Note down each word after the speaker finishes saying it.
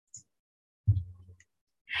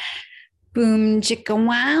Boom, chicka,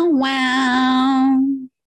 wow, wow.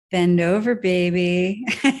 Bend over, baby.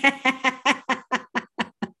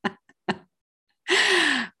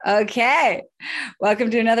 Okay.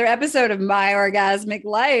 Welcome to another episode of My Orgasmic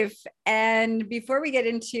Life. And before we get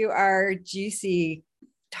into our juicy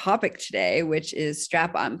topic today, which is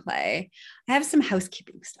strap on play, I have some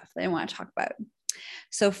housekeeping stuff that I want to talk about.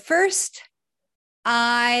 So, first,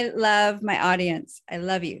 I love my audience. I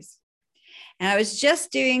love you. And I was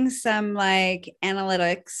just doing some like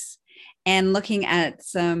analytics and looking at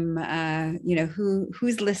some,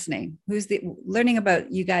 who's listening, who's learning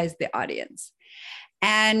about you guys, the audience.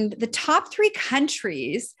 And the top three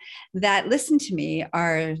countries that listen to me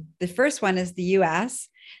are the first one is the US.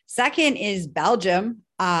 Second is Belgium.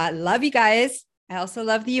 Love you guys. I also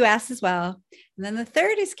love the US as well. And then the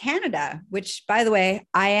third is Canada, which, by the way,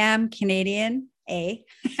 I am Canadian, and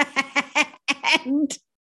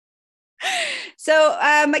so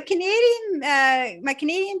my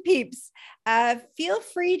Canadian peeps, feel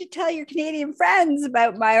free to tell your Canadian friends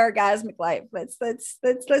about my orgasmic life. Let's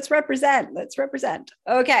represent. Let's represent.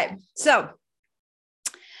 Okay, so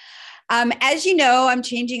as you know, I'm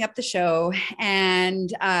changing up the show,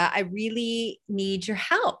 and I really need your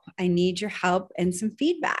help. I need your help and some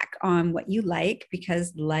feedback on what you like,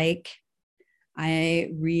 because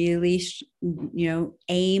I really,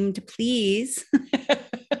 aim to please.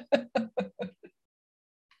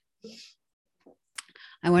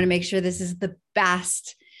 I want to make sure this is the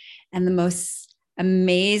best and the most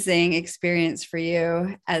amazing experience for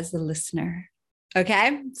you as the listener.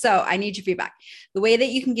 Okay. So I need your feedback. The way that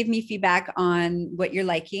you can give me feedback on what you're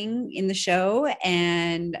liking in the show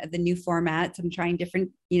and the new formats. I'm trying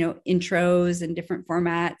different, intros and different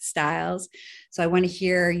format styles. So I want to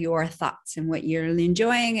hear your thoughts and what you're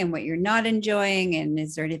enjoying and what you're not enjoying. And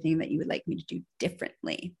is there anything that you would like me to do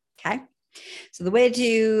differently? Okay. So the way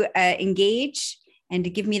to engage and to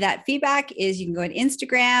give me that feedback is you can go on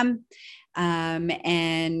Instagram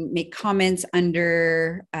and make comments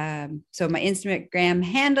under. So my Instagram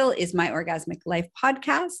handle is My Orgasmic Life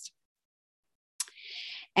Podcast.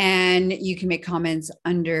 And you can make comments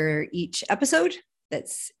under each episode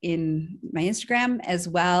that's in my Instagram, as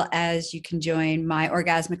well as you can join My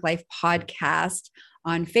Orgasmic Life Podcast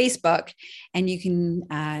on Facebook, and you can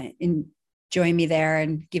join me there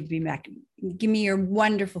and give me your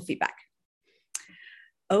wonderful feedback.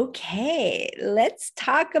 Okay, let's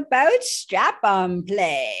talk about strap-on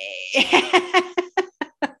play.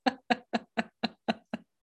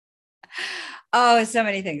 Oh, so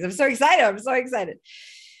many things. I'm so excited.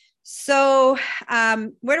 So,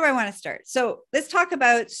 where do I want to start? So, let's talk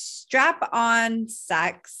about strap-on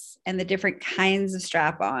sex and the different kinds of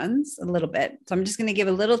strap-ons a little bit. So, I'm just going to give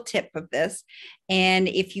a little tip of this. And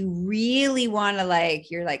if you really want to,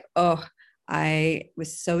 you're like, oh, I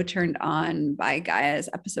was so turned on by Gaia's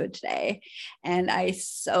episode today, and I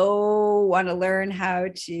so want to learn how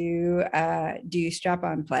to do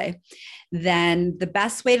strap-on play, then the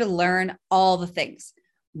best way to learn all the things,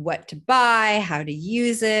 what to buy, how to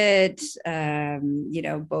use it,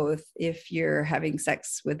 both if you're having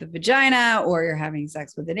sex with a vagina or you're having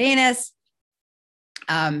sex with an anus,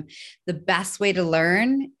 the best way to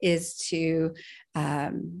learn is to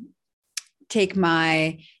take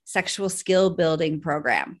my sexual skill building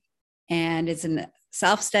program. And it's a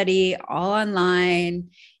self-study, all online.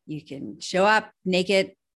 You can show up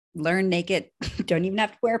naked, learn naked, don't even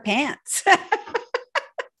have to wear pants.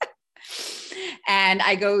 And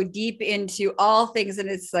I go deep into all things, and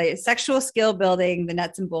it's like sexual skill building, the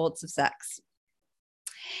nuts and bolts of sex.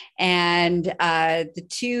 And the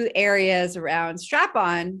two areas around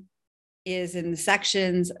strap-on is in the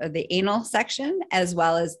sections of the anal section as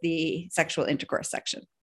well as the sexual intercourse section.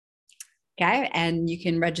 Okay. And you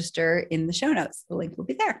can register in the show notes. The link will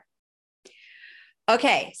be there.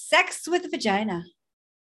 Okay. Sex with a vagina.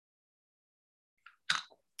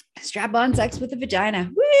 Strap on sex with a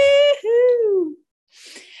vagina. Woohoo.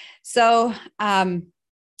 So, I've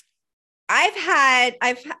had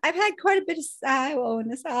quite a bit of, I'll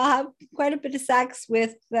have quite a bit of sex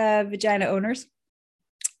with vagina owners.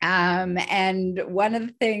 And one of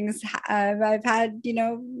the things I've had,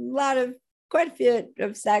 quite a bit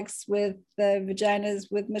of sex with the vaginas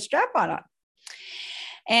with my strap-on.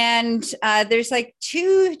 And there's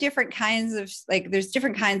two different kinds of there's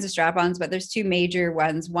different kinds of strap-ons, but there's two major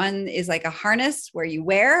ones. One is like a harness where you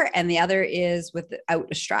wear, and the other is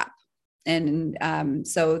without a strap. And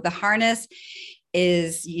so the harness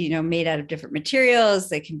is made out of different materials.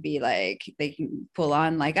 They can pull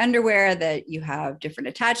on like underwear, that you have different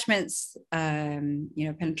attachments,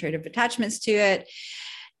 penetrative attachments to it.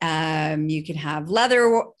 You can have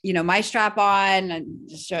leather, my strap on. I'm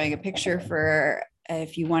just showing a picture for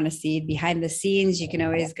if you want to see behind the scenes, you can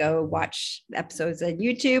always go watch episodes on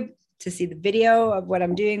YouTube to see the video of what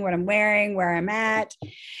I'm doing, what I'm wearing, where I'm at,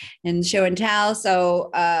 and show and tell. So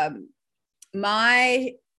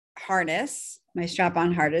my harness, my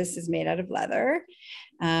strap-on harness is made out of leather,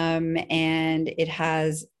 and it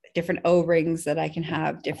has different O-rings that I can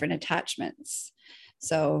have different attachments.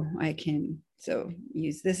 So I can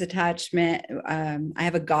use this attachment. I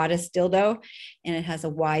have a goddess dildo, and it has a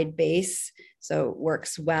wide base, so it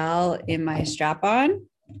works well in my strap-on.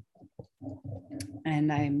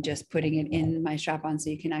 And I'm just putting it in my strap-on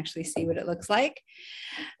so you can actually see what it looks like.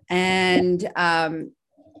 And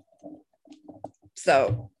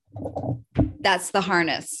so that's the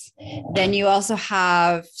harness. Then you also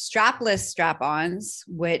have strapless strap-ons,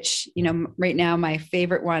 which, right now my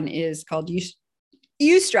favorite one is called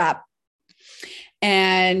U-strap.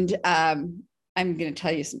 And I'm going to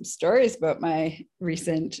tell you some stories about my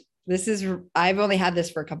recent, I've only had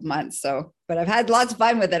this for a couple months, but I've had lots of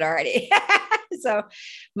fun with it already. So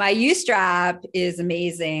my U-strap is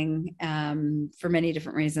amazing for many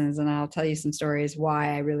different reasons. And I'll tell you some stories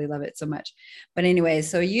why I really love it so much. But anyway,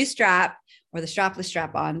 so U-strap, or the strapless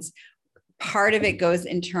strap-ons, part of it goes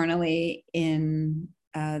internally in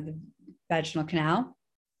the vaginal canal.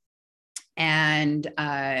 And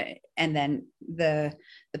then the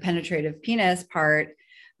penetrative penis part,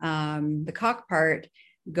 the cock part,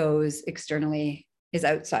 goes externally, is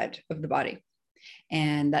outside of the body.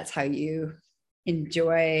 And that's how you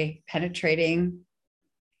enjoy penetrating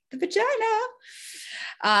the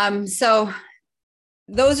vagina. So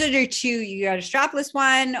those are your two. You got a strapless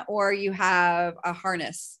one, or you have a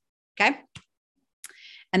harness. Okay.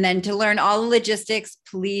 And then to learn all the logistics,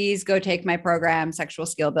 please go take my program, Sexual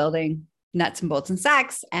Skill Building, Nuts and Bolts and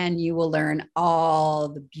Sex, and you will learn all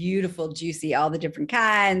the beautiful, juicy, all the different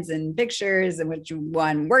kinds and pictures and which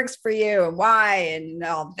one works for you and why and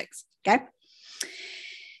all the things. Okay.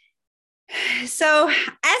 So as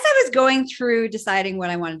I was going through deciding what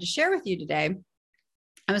I wanted to share with you today,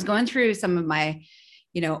 I was going through some of my,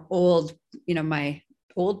 my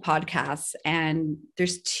old podcasts, and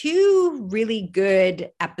there's two really good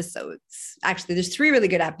episodes. Actually, there's three really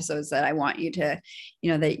good episodes that I want you to,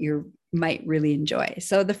 that you might really enjoy.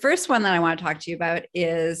 So the first one that I want to talk to you about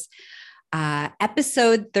is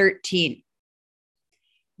episode 13,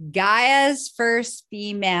 Gaia's First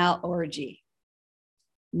Female Orgy.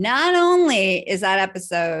 Not only is that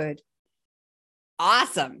episode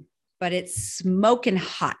awesome, but it's smoking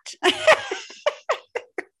hot.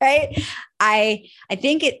 Right? I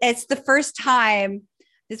think it's the first time,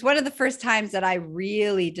 it's one of the first times that I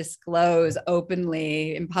really disclose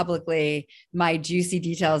openly and publicly my juicy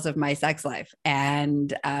details of my sex life.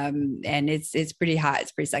 And it's pretty hot.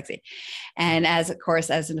 It's pretty sexy. And as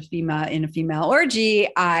in a female orgy,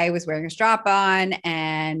 I was wearing a strap on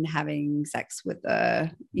and having sex with a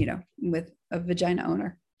vagina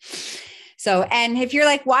owner. So, and if you're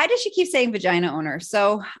like, why does she keep saying vagina owner?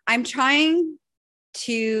 So I'm trying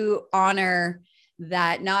to honor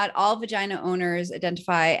that not all vagina owners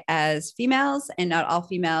identify as females and not all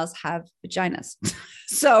females have vaginas.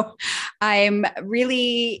 So I'm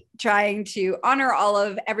really trying to honor all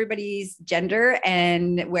of everybody's gender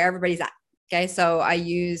and where everybody's at. Okay. So I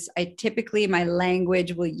typically, my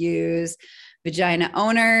language will use vagina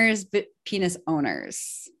owners, but penis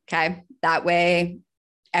owners. Okay. That way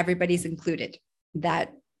everybody's included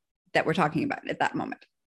that we're talking about at that moment.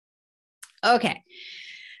 Okay.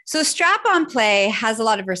 So strap-on play has a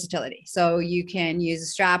lot of versatility. So you can use a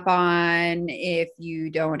strap-on if you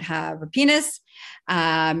don't have a penis.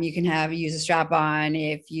 You can use a strap-on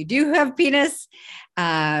if you do have a penis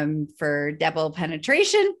for double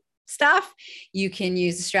penetration stuff. You can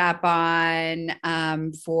use a strap-on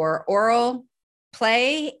for oral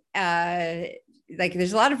play.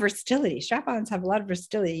 There's a lot of versatility. Strap-ons have a lot of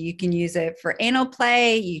versatility. You can use it for anal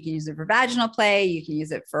play. You can use it for vaginal play. You can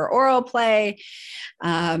use it for oral play.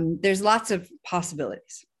 There's lots of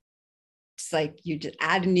possibilities. It's like you just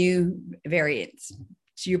add new variants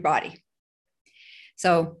to your body.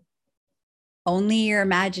 So only your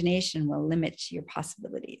imagination will limit your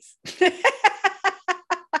possibilities.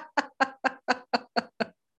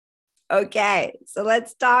 Okay, so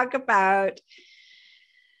let's talk about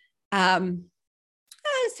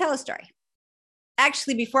let's tell a story.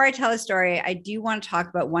 Actually, before I tell a story, I do want to talk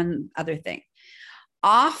about one other thing.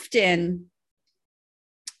 Often,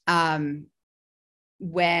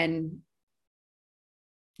 when,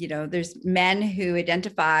 there's men who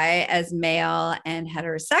identify as male and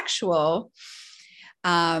heterosexual,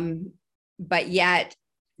 but yet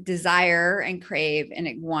desire and crave and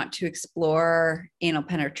want to explore anal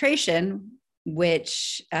penetration,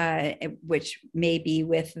 which may be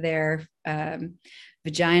with their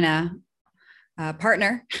vagina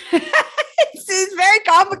partner. It's very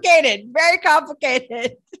complicated, very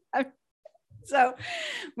complicated. So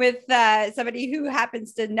with somebody who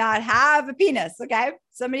happens to not have a penis, okay,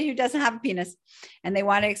 somebody who doesn't have a penis and they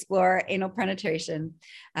want to explore anal penetration,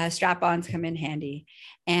 strap-ons come in handy.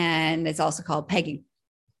 And it's also called pegging.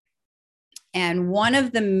 And one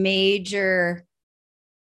of the major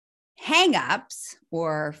hangups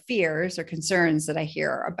or fears or concerns that I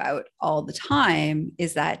hear about all the time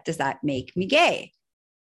is that, does that make me gay?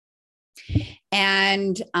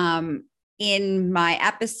 And in my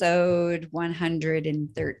episode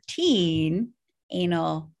 113,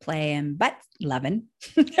 Anal Play and Butt Lovin',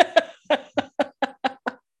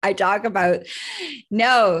 I talk about,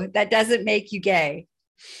 no, that doesn't make you gay.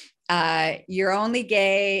 You're only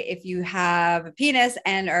gay if you have a penis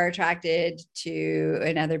and are attracted to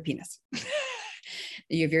another penis.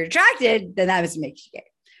 If you're attracted, then that doesn't make you gay.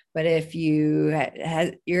 But if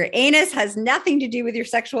your anus has nothing to do with your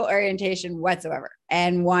sexual orientation whatsoever,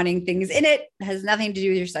 and wanting things in it has nothing to do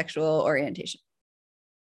with your sexual orientation.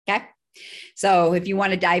 Okay. So if you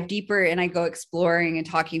want to dive deeper and I go exploring and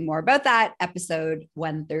talking more about that, episode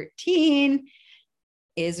 113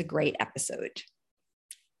 is a great episode.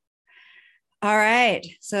 All right.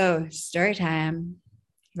 So story time.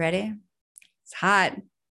 Ready? It's hot.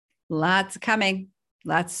 Lots coming.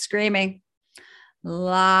 Lots of screaming.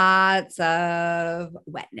 Lots of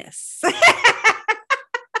wetness.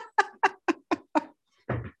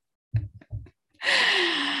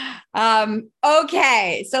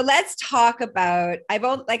 Okay, so let's talk about,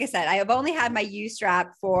 like I said, I have only had my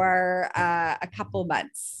U-strap for a couple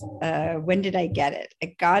months. When did I get it?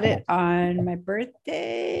 I got it on my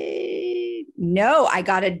birthday. No, I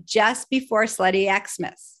got it just before Slutty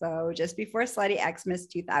Xmas. So just before Slutty Xmas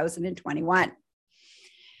 2021,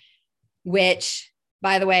 which,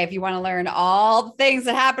 by the way, if you want to learn all the things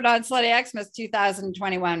that happened on Slutty Xmas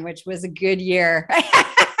 2021, which was a good year,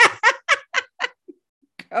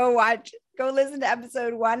 go listen to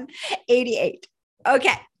episode 188.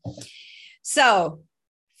 Okay. So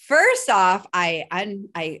first off, I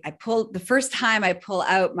pulled the first time I pull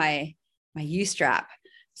out my U-strap.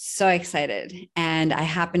 So excited. And I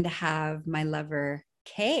happened to have my lover,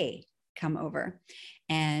 Kay, come over.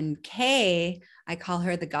 And Kay, I call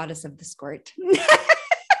her the goddess of the squirt.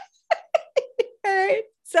 All right.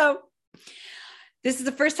 So this is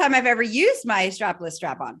the first time I've ever used my strapless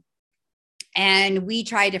strap-on. And we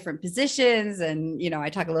try different positions. And, I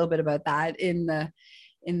talk a little bit about that in the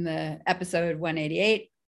episode 188.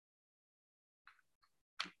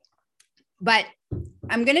 But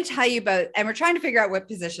I'm going to tell you about, and we're trying to figure out what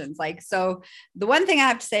positions. So the one thing I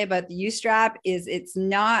have to say about the U-strap is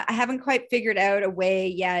I haven't quite figured out a way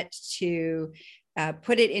yet to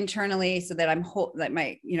put it internally so that I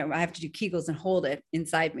have to do Kegels and hold it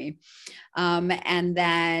inside me. And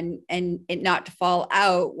it not to fall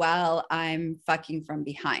out while I'm fucking from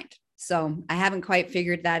behind. So I haven't quite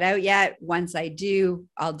figured that out yet. Once I do,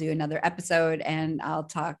 I'll do another episode and I'll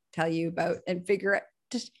tell you about and to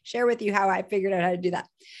share with you how I figured out how to do that.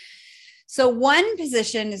 So one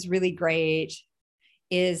position is really great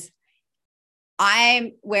is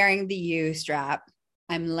I'm wearing the U-strap.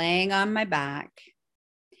 I'm laying on my back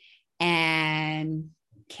and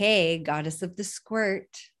Kay, goddess of the squirt,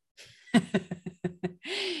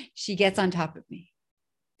 she gets on top of me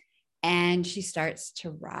and she starts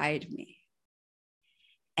to ride me.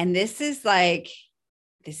 And this is like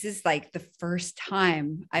the first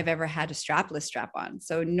time I've ever had a strapless strap-on.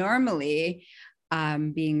 So normally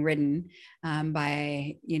being ridden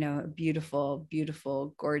by, a beautiful,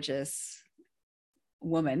 beautiful, gorgeous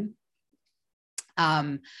woman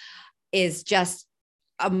is just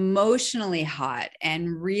emotionally hot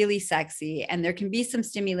and really sexy. And there can be some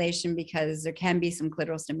stimulation because there can be some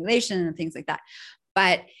clitoral stimulation and things like that.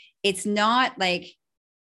 But it's not like,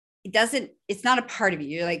 it's not a part of you.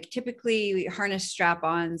 You're like, typically harness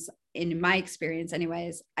strap-ons, in my experience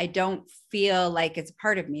anyways, I don't feel like it's a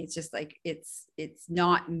part of me. It's just like, it's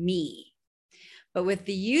not me. But with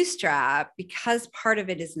the U-strap, because part of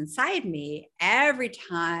it is inside me, every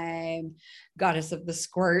time goddess of the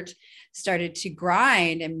squirt started to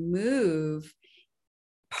grind and move,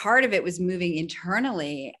 part of it was moving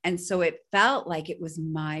internally. And so it felt like it was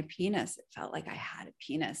my penis. It felt like I had a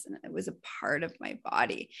penis and it was a part of my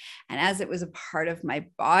body. And as it was a part of my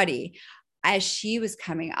body, as she was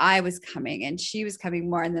coming, I was coming, and she was coming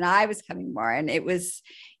more, and then I was coming more. And it was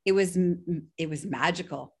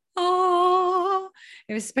magical. Oh,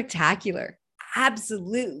 it was spectacular.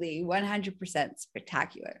 absolutely 100%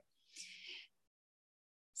 spectacular.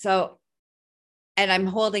 So, and I'm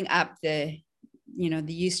holding up the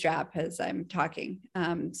U-strap as I'm talking,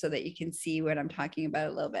 so that you can see what I'm talking about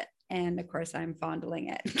a little bit. And of course I'm fondling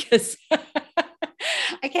it because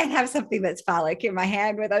I can't have something that's phallic in my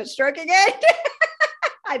hand without stroking it.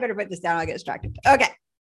 I better put this down. I'll get distracted. Okay.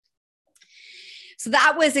 So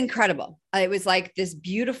that was incredible. It was like this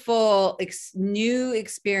beautiful new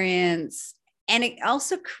experience. And it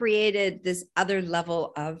also created this other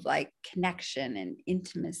level of like connection and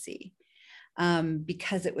intimacy,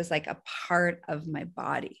 because it was like a part of my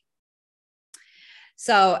body.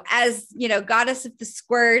 So as, goddess of the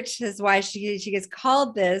squirt is why she gets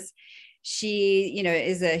called this. She,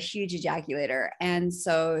 is a huge ejaculator. And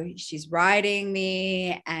so she's riding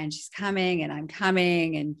me and she's coming and I'm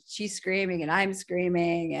coming and she's screaming and I'm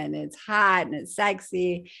screaming and it's hot and it's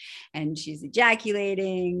sexy and she's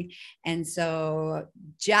ejaculating. And so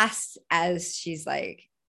just as she's like,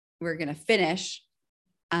 we're going to finish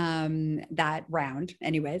that round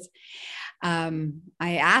anyways, I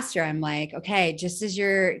asked her, I'm like, okay, just as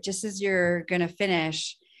you're going to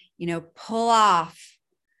finish, pull up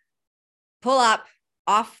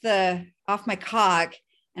off my cock,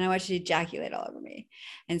 and I want you to ejaculate all over me.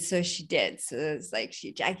 And so she did. So it was like she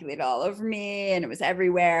ejaculated all over me and it was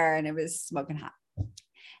everywhere and it was smoking hot.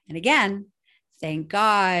 And again, thank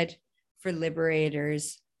God for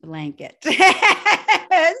Liberator's blanket.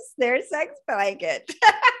 It's their sex blanket.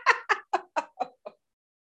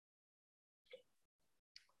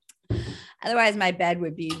 Otherwise, my bed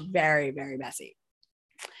would be very, very messy.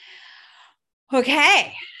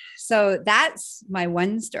 Okay. So that's my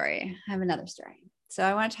one story. I have another story. So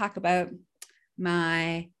I want to talk about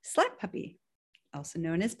my slut puppy, also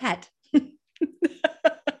known as Pet.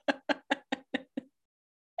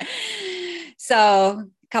 So a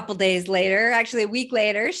couple days later, actually a week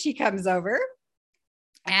later, she comes over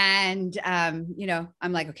and, I'm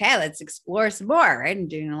like, okay, let's explore some more. Right. I'm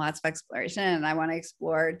doing lots of exploration and I want to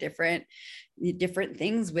explore different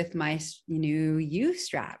things with my new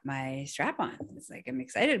U-strap, my strap on. It's like, I'm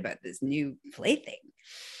excited about this new plaything.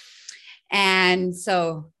 And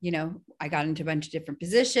so, I got into a bunch of different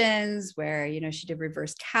positions where, she did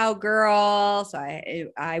reverse cowgirl. So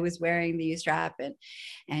I was wearing the U-strap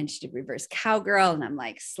and she did reverse cowgirl and I'm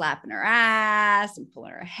like slapping her ass and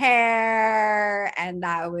pulling her hair. And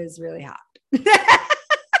that was really hot.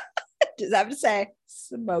 Just have to say,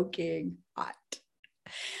 smoking hot.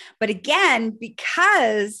 But again,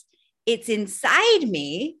 because it's inside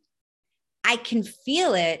me, I can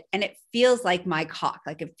feel it and it feels like my cock.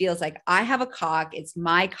 Like it feels like I have a cock. It's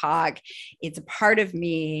my cock. It's a part of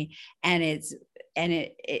me. And it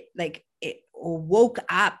woke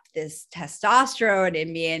up this testosterone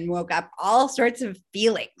in me and woke up all sorts of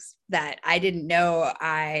feelings that I didn't know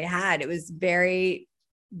I had. It was very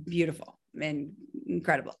beautiful and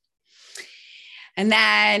incredible. And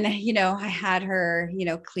then, I had her,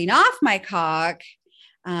 clean off my cock,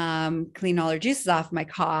 clean all her juices off my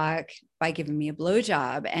cock by giving me a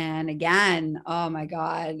blowjob. And again, oh my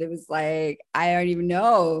God, it was like, I don't even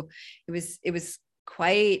know. It was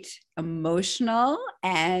quite emotional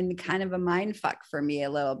and kind of a mind fuck for me a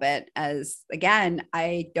little bit, as again,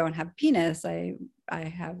 I don't have a penis. I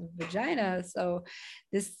have a vagina. So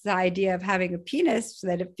this idea of having a penis so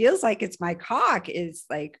that it feels like it's my cock is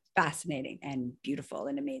like fascinating and beautiful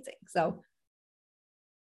and amazing. So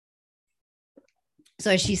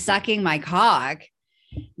she's sucking my cock.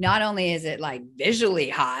 Not only is it like visually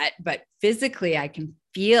hot, but physically I can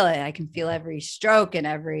feel it. I can feel every stroke and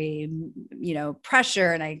every,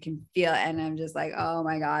 pressure, and I can feel it. And I'm just like, oh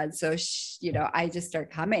my God. So, I just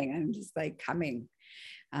start coming. I'm just like coming.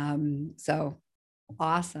 So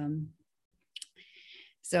awesome.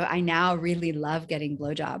 So I now really love getting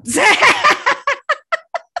blowjobs.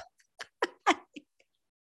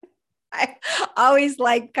 I always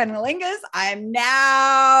like cunnilingus. I'm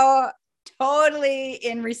now totally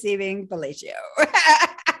in receiving fellatio.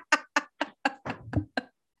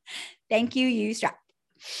 Thank you, U-strap.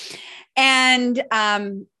 And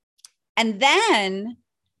then,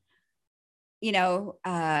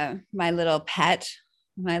 my little pet,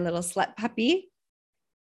 my little slut puppy,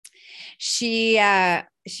 she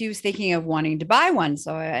was thinking of wanting to buy one.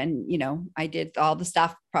 So, I did all the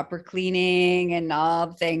stuff, proper cleaning and all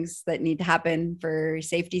the things that need to happen for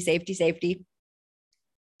safety.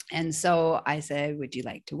 And so I said, would you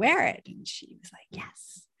like to wear it? And she was like,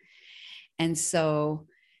 yes. And so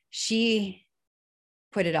she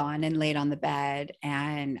put it on and laid on the bed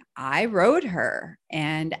and I rode her.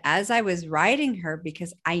 And as I was riding her,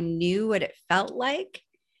 because I knew what it felt like,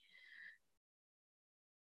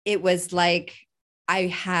 it was like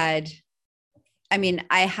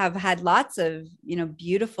I have had lots of,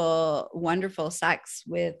 beautiful, wonderful sex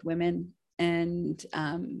with women and,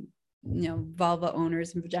 vulva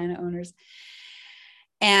owners and vagina owners.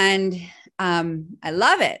 And I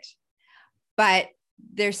love it. But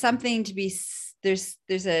there's something to be, there's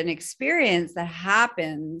an experience that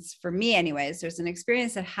happens for me anyways. There's an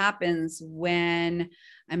experience that happens when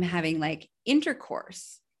I'm having like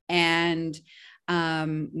intercourse and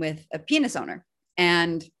with a penis owner.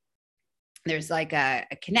 And there's like a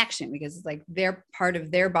connection because it's like they're part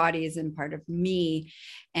of their bodies and part of me.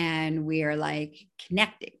 And we are like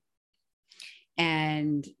connecting.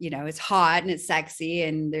 And, it's hot and it's sexy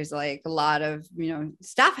and there's like a lot of,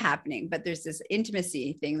 stuff happening, but there's this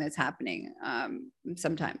intimacy thing that's happening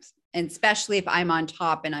sometimes. And especially if I'm on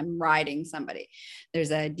top and I'm riding somebody,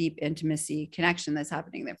 there's a deep intimacy connection that's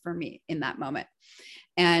happening there for me in that moment.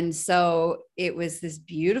 And so it was this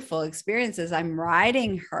beautiful experience as I'm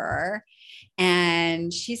riding her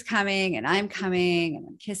and she's coming and I'm coming and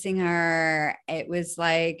I'm kissing her. It was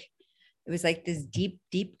like this deep,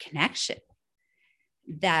 deep connection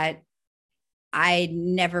that I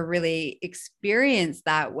never really experienced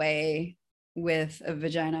that way with a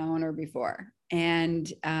vagina owner before.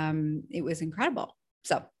 And it was incredible.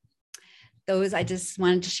 So I just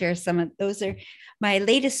wanted to share some of those are my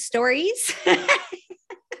latest stories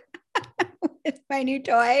with my new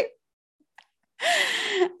toy.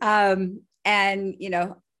 And,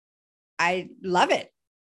 I love it.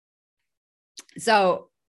 So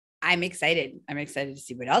I'm excited. I'm excited to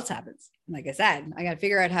see what else happens. Like I said, I got to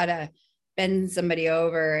figure out how to bend somebody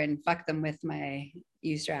over and fuck them with my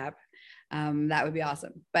U-strap. That would be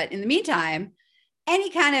awesome. But in the meantime,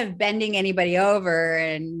 any kind of bending anybody over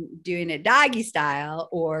and doing it doggy style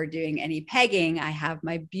or doing any pegging, I have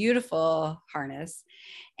my beautiful harness.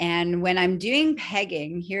 And when I'm doing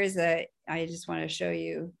pegging, I just want to show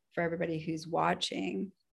you for everybody who's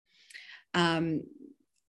watching.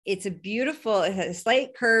 It has a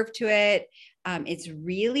slight curve to it. It's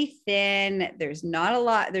really thin. There's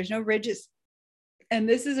no ridges. And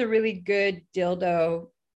this is a really good dildo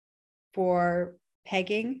for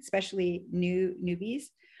pegging, especially newbies,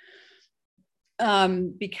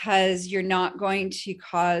 because you're not going to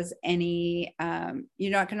cause any,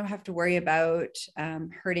 you're not going to have to worry about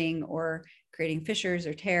hurting or creating fissures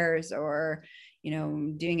or tears or,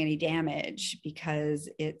 doing any damage because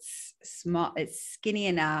it's small, it's skinny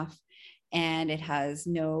enough and it has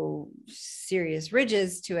no serious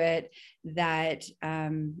ridges to it that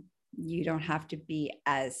you don't have to be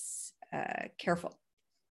as careful,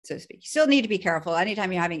 so to speak. You still need to be careful.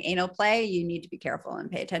 Anytime you're having anal play, you need to be careful and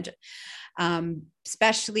pay attention,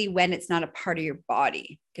 especially when it's not a part of your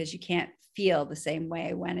body, because you can't feel the same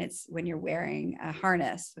way when you're wearing a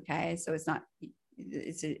harness. Okay. So it's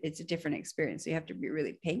a different experience. So you have to be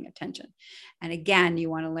really paying attention. And again, you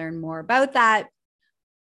want to learn more about that.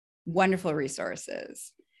 Wonderful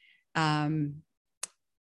resources.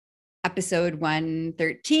 Episode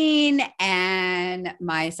 113 and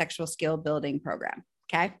my sexual skill building program.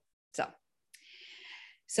 Okay.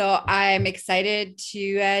 So I'm excited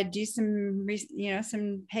to do some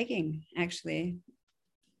pegging. Actually,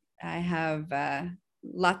 I have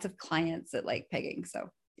lots of clients that like pegging. So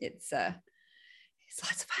it's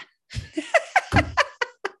lots of fun.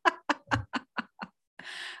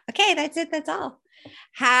 Okay. That's it. That's all.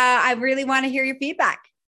 I really want to hear your feedback.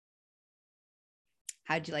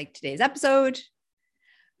 How'd you like today's episode?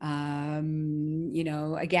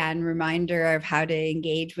 Again, reminder of how to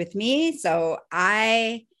engage with me. So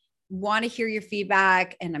I want to hear your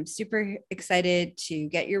feedback and I'm super excited to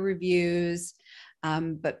get your reviews.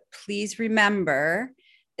 But please remember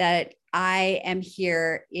that I am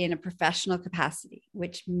here in a professional capacity,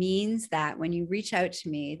 which means that when you reach out to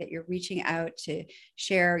me, that you're reaching out to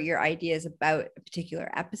share your ideas about a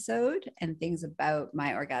particular episode and things about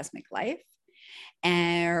my orgasmic life.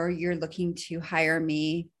 Or you're looking to hire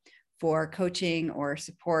me for coaching or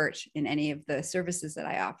support in any of the services that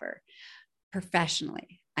I offer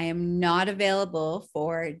professionally. I am not available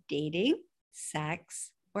for dating, sex,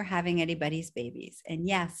 or having anybody's babies. And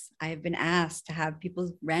yes, I've been asked to have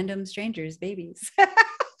people's random strangers' babies.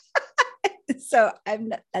 So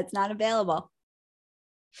that's not available.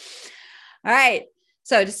 All right.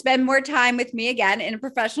 So to spend more time with me again in a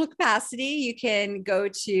professional capacity, you can go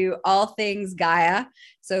to All Things Gaia.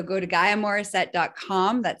 So go to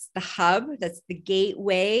GaiaMorissette.com. That's the hub. That's the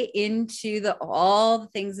gateway into all the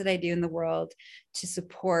things that I do in the world to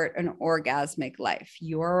support an orgasmic life,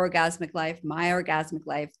 your orgasmic life, my orgasmic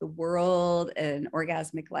life, the world, an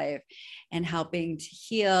orgasmic life, and helping to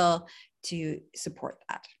heal to support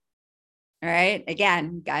that. All right.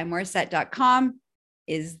 Again, GaiaMorissette.com.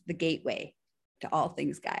 is the gateway to all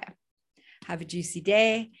things Gaia. Have a juicy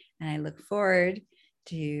day, and I look forward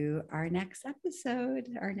to our next episode,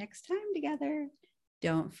 our next time together.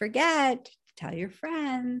 Don't forget to tell your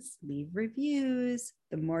friends, leave reviews.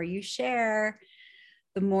 The more you share,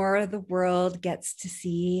 the more the world gets to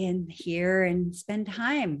see and hear and spend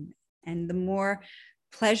time, and the more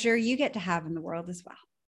pleasure you get to have in the world as well.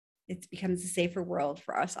 It becomes a safer world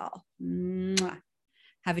for us all. Mwah.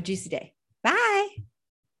 Have a juicy day.